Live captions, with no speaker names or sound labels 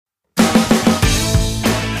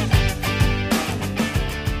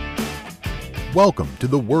Welcome to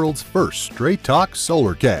the world's first Straight Talk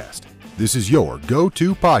Solarcast. This is your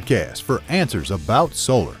go-to podcast for answers about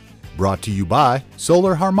solar. Brought to you by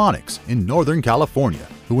Solar Harmonics in Northern California,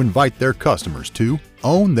 who invite their customers to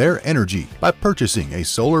own their energy by purchasing a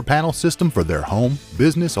solar panel system for their home,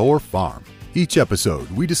 business, or farm. Each episode,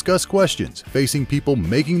 we discuss questions facing people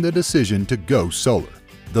making the decision to go solar.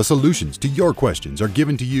 The solutions to your questions are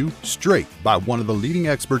given to you straight by one of the leading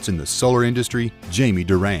experts in the solar industry, Jamie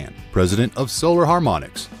Duran, president of Solar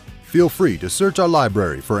Harmonics. Feel free to search our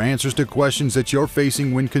library for answers to questions that you're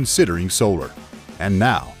facing when considering solar. And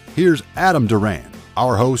now, here's Adam Duran,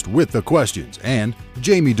 our host with the questions, and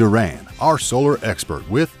Jamie Duran, our solar expert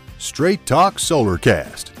with Straight Talk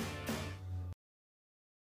Solarcast.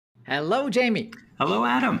 Hello, Jamie. Hello,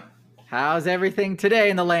 Adam. How's everything today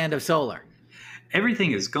in the land of solar?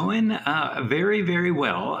 Everything is going very, very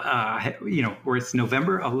well. Where it's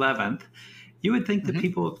November 11th, you would think that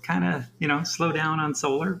people would kind of, slow down on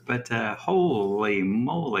solar, but holy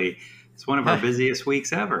moly, it's one of our busiest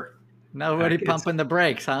weeks ever. Nobody pumping the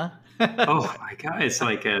brakes, huh? Oh my God, it's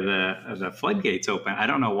like the floodgates open. I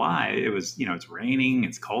don't know why. It was, it's raining,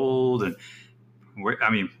 it's cold, and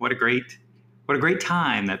what a great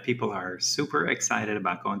time that people are super excited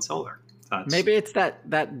about going solar. Maybe it's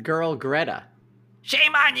that girl Greta.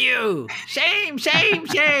 Shame on you! Shame, shame,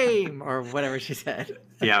 shame! Or whatever she said.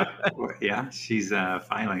 Yeah. She's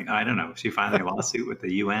filing. I don't know. She filing a lawsuit with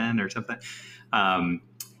the UN or something.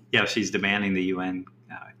 She's demanding the UN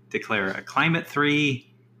declare a climate 3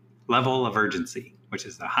 level of urgency, which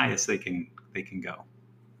is the highest they can go.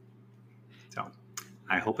 So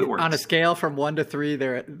I hope it works. On a scale from 1 to 3,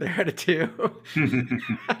 they're at a 2.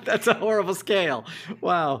 That's a horrible scale.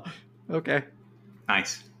 Wow. Okay.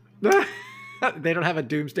 Nice. They don't have a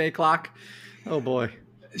doomsday clock. Oh boy.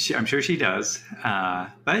 I'm sure she does.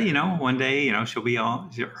 But one day, she'll be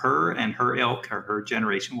her and her ilk or her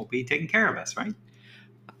generation will be taking care of us, right?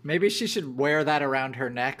 Maybe she should wear that around her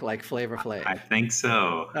neck like Flavor Flav. I think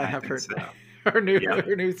so. Her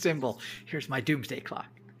new symbol. Here's my doomsday clock.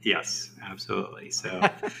 Yes, absolutely. So,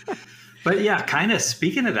 but yeah, kind of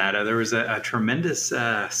speaking of that, there was a tremendous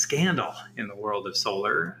scandal in the world of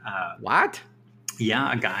solar. What?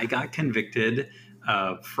 Yeah, a guy got convicted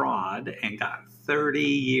of fraud and got 30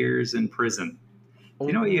 years in prison. Do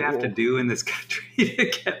you know what you have to do in this country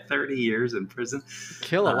to get 30 years in prison?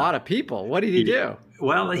 Kill a lot of people. What did he do?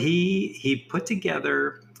 Well, he put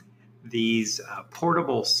together these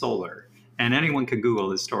portable solar, and anyone can Google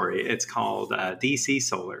this story. It's called DC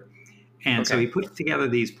Solar. And so he put together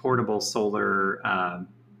these portable solar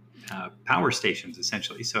power stations,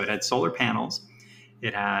 essentially. So it had solar panels.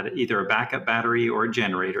 It had either a backup battery or a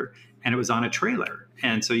generator, and it was on a trailer.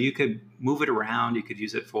 And so you could move it around. You could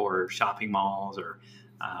use it for shopping malls or,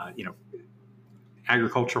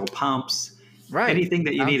 agricultural pumps. Right. Anything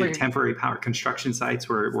that you needed temporary power. Construction sites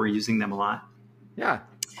were using them a lot. Yeah.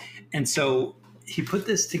 And so he put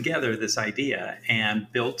this together, this idea,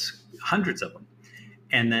 and built hundreds of them.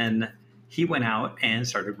 And then he went out and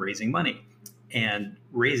started raising money. And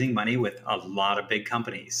raising money with a lot of big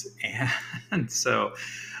companies. And so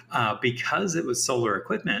because it was solar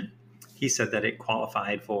equipment, he said that it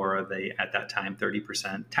qualified for at that time,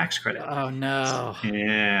 30% tax credit. Oh, no.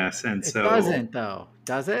 Yes. And it doesn't, though.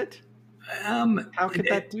 Does it? How could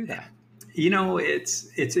that do that?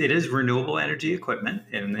 It is renewable energy equipment,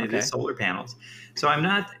 and it is solar panels. So I'm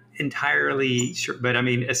not entirely sure, but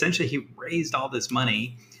essentially he raised all this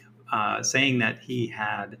money saying that he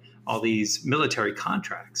had all these military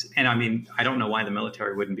contracts. And I don't know why the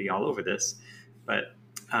military wouldn't be all over this, but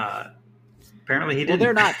apparently he didn't.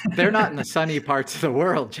 Well, they're not in the sunny parts of the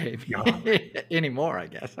world, Jamie, anymore, I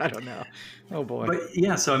guess. I don't know. Oh boy. But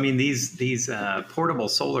yeah, so these portable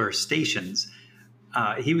solar stations,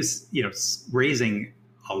 he was, raising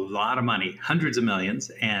a lot of money, hundreds of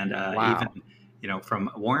millions. And even,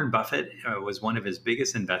 from Warren Buffett was one of his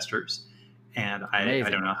biggest investors. And I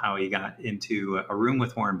don't know how he got into a room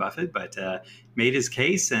with Warren Buffett, but made his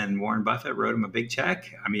case, and Warren Buffett wrote him a big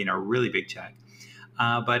check. A really big check.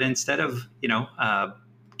 But instead of,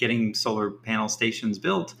 getting solar panel stations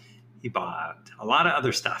built, he bought a lot of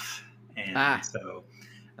other stuff. And so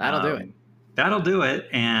that'll do it. That'll do it.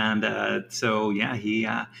 And he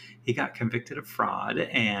got convicted of fraud,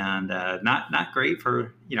 and not great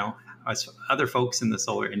for, us other folks in the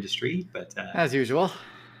solar industry. But as usual.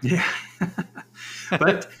 Yeah.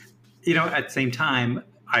 But, at the same time,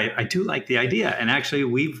 I do like the idea. And actually,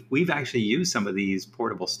 we've actually used some of these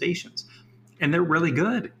portable stations, and they're really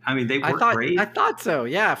good. They work great. I thought so.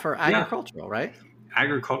 Yeah. For agricultural, right?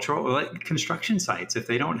 Agricultural, like construction sites. If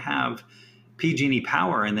they don't have PG&E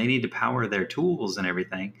power and they need to power their tools and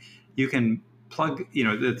everything, you can plug,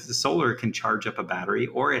 the solar can charge up a battery,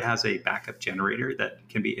 or it has a backup generator that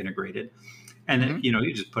can be integrated. And then,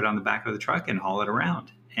 you just put it on the back of the truck and haul it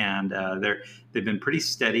around. And they've been pretty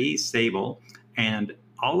steady, stable. And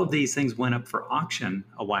all of these things went up for auction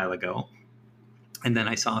a while ago. And then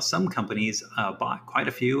I saw some companies bought quite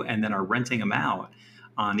a few and then are renting them out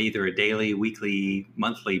on either a daily, weekly,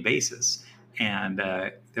 monthly basis. And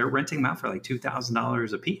they're renting them out for like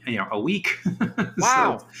 $2,000 a piece, a week.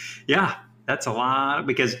 Wow. So, yeah, that's a lot,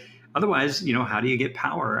 because otherwise, how do you get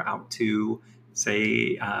power out to,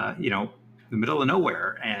 say, the middle of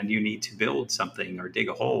nowhere, and you need to build something or dig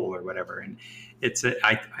a hole or whatever? And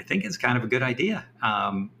I think it's kind of a good idea.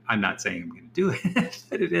 I'm not saying I'm going to do it,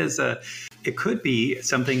 but it could be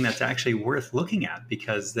something that's actually worth looking at,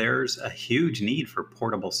 because there's a huge need for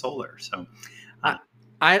portable solar. So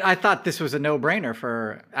I thought this was a no-brainer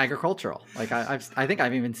for agricultural. Like I think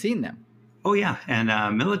I've even seen them. Oh yeah,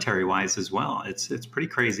 and military-wise as well. It's pretty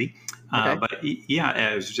crazy. Okay. But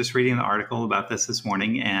yeah, I was just reading the article about this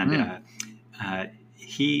morning, and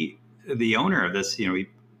the owner of this, he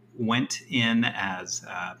went in as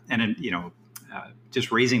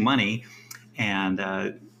just raising money, and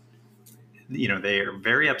they are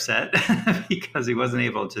very upset because he wasn't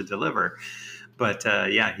able to deliver. But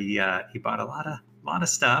he bought a lot of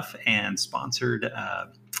stuff and sponsored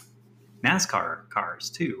NASCAR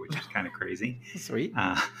cars too, which is kind of crazy. Sweet.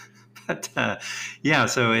 So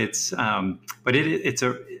it's but it's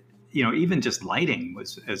a even just lighting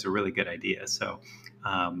is a really good idea. So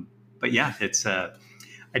but yeah, it's I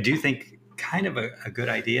do think kind of a good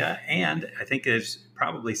idea, and I think there's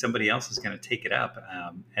probably somebody else is going to take it up,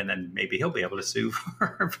 and then maybe he'll be able to sue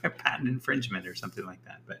for patent infringement or something like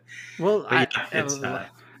that.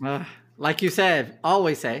 Like you said,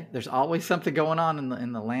 always say there's always something going on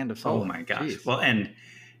in the land of solar. Oh my gosh! Jeez. Well, and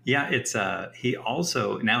yeah, it's he's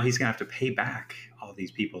going to have to pay back all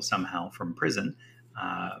these people somehow from prison.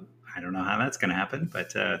 I don't know how that's going to happen,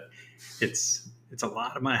 but it's a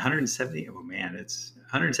lot of money. 170. Oh man, it's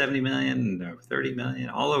 170 million, 30 million,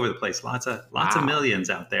 all over the place. Lots of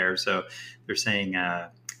millions out there. So they're saying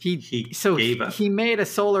he made a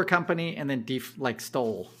solar company and then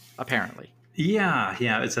stole, apparently. Yeah,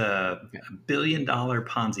 it's a $1 billion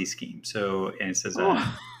Ponzi scheme. So, and it says,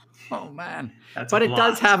 oh man, but it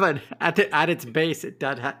does have at its base, it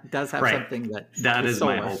does have something that is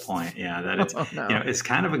solar. My whole point. Yeah, that it's it's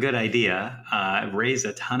kind of a good idea. Raised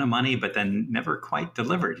a ton of money, but then never quite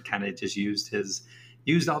delivered. Kind of just used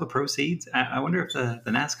all the proceeds. I wonder if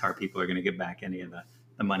the NASCAR people are going to give back any of the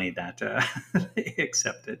money that they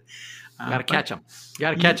accepted. Got to catch them. You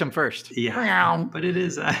got to catch them first. Yeah, but it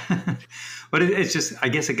is. But it's just, I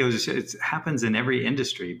guess it happens in every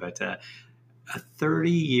industry. But a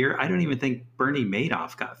 30-year, I don't even think Bernie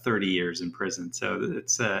Madoff got 30 years in prison. So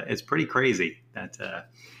it's pretty crazy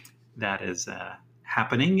that is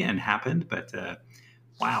happening and happened. But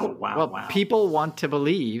wow. People want to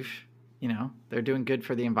believe, they're doing good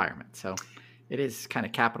for the environment. So it is kind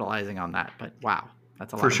of capitalizing on that. But wow,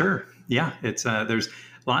 that's a lot. For sure. Yeah, it's there's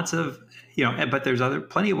lots of but there's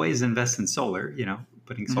plenty of ways to invest in solar.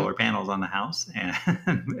 Putting solar panels on the house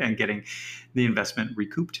and getting the investment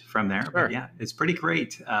recouped from there. Sure. But yeah, it's pretty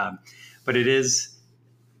great. But it is.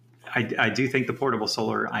 I do think the portable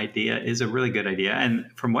solar idea is a really good idea, and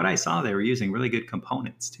from what I saw, they were using really good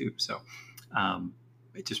components too. So.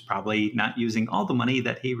 It's just probably not using all the money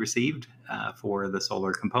that he received for the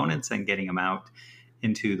solar components and getting them out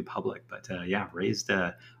into the public. But raised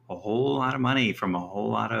a whole lot of money from a whole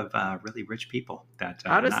lot of really rich people.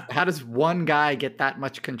 How does one guy get that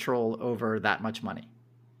much control over that much money?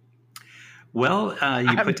 Well,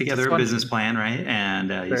 you put together a business plan, right? And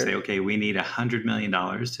you say, okay, we need $100 million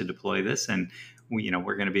to deploy this, and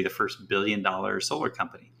we're going to be the first $1 billion solar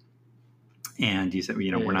company. And you said,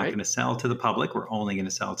 we're not going to sell to the public. We're only going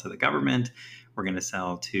to sell to the government. We're going to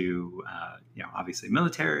sell to, obviously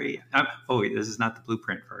military. This is not the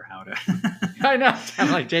blueprint for how to. I know.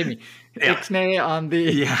 I'm like Jamie. Ixnay on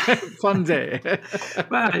the funze.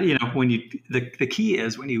 But when the key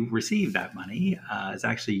is when you receive that money, is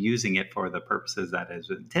actually using it for the purposes that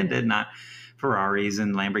is intended, not Ferraris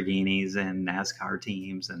and Lamborghinis and NASCAR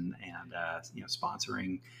teams and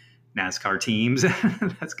sponsoring NASCAR teams.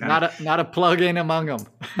 That's kind of not a plug-in among them.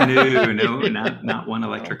 No, not one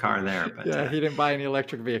electric car there. But he didn't buy any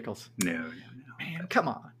electric vehicles. No. Man, come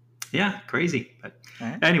on. Yeah, crazy. But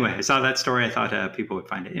anyway, I saw that story. I thought people would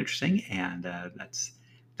find it interesting, and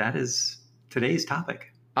that is today's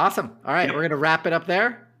topic. Awesome. All right, we're going to wrap it up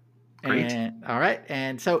there. Great. All right.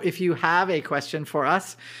 And so if you have a question for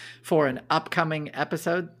us for an upcoming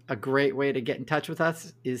episode, a great way to get in touch with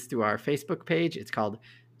us is through our Facebook page. It's called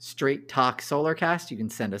Straight Talk Solarcast. You can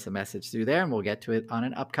send us a message through there and we'll get to it on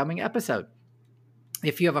an upcoming episode.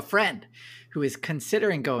 If you have a friend who is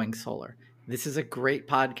considering going solar, this is a great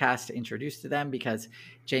podcast to introduce to them because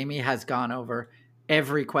Jamie has gone over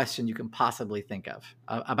every question you can possibly think of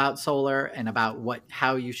about solar and about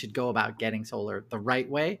how you should go about getting solar the right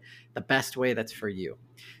way, the best way that's for you.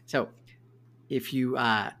 So if you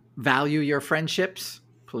value your friendships,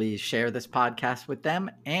 please share this podcast with them.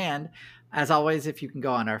 And as always, if you can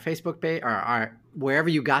go on our Facebook page or wherever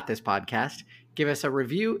you got this podcast, give us a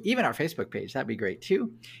review, even our Facebook page. That'd be great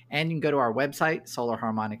too. And you can go to our website,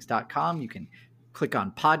 solarharmonics.com. You can click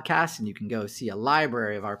on podcasts and you can go see a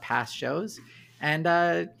library of our past shows and,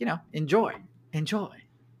 enjoy,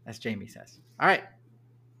 as Jamie says. All right.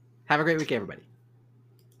 Have a great week, everybody.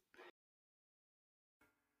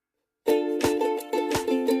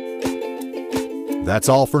 That's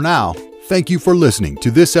all for now. Thank you for listening to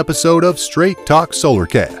this episode of Straight Talk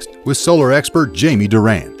Solarcast with solar expert Jamie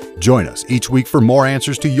Duran. Join us each week for more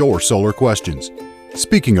answers to your solar questions.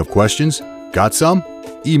 Speaking of questions, got some?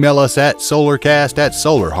 Email us at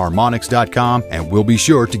solarcast@solarharmonics.com and we'll be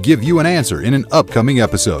sure to give you an answer in an upcoming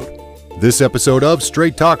episode. This episode of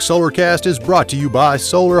Straight Talk Solarcast is brought to you by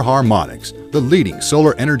Solar Harmonics, the leading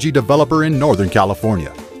solar energy developer in Northern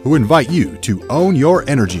California, who invite you to own your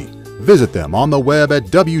energy. Visit them on the web at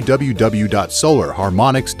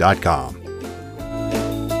www.solarharmonics.com.